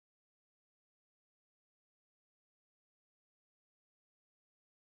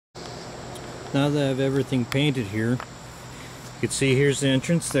Now that I have everything painted here, you can see here's the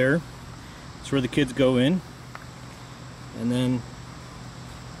entrance there. It's where the kids go in, and then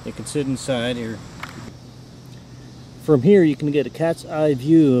they can sit inside here. From here you can get a cat's eye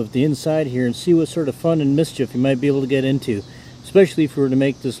view of the inside here and see what sort of fun and mischief you might be able to get into, especially if we were to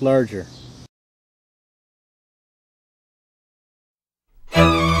make this larger.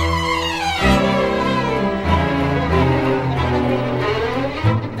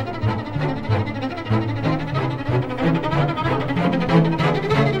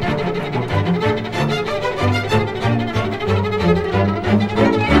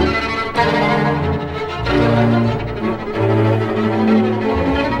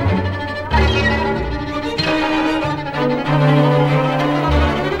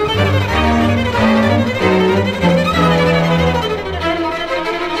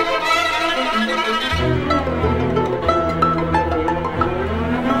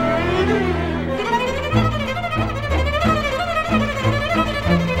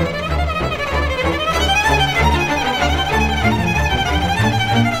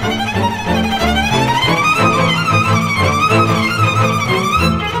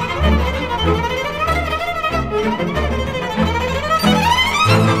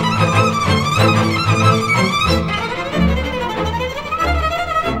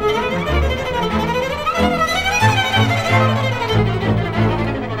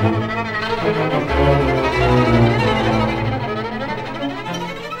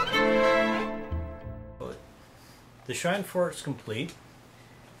 The shrine fort's complete,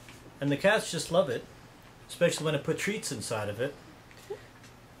 and the cats just love it, especially when I put treats inside of it.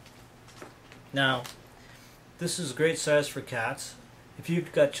 Now, this is a great size for cats. If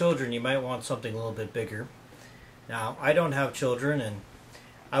you've got children, you might want something a little bit bigger. Now, I don't have children, and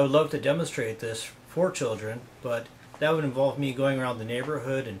I would love to demonstrate this for children, but that would involve me going around the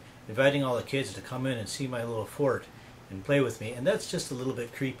neighborhood and inviting all the kids to come in and see my little fort and play with me, and that's just a little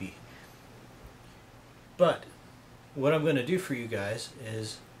bit creepy. But what I'm going to do for you guys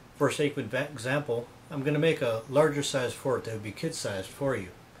is, for sake of example, I'm going to make a larger size fort that would be kid-sized for you.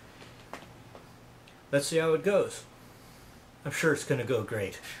 Let's see how it goes. I'm sure it's going to go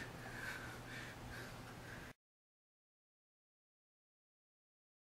great.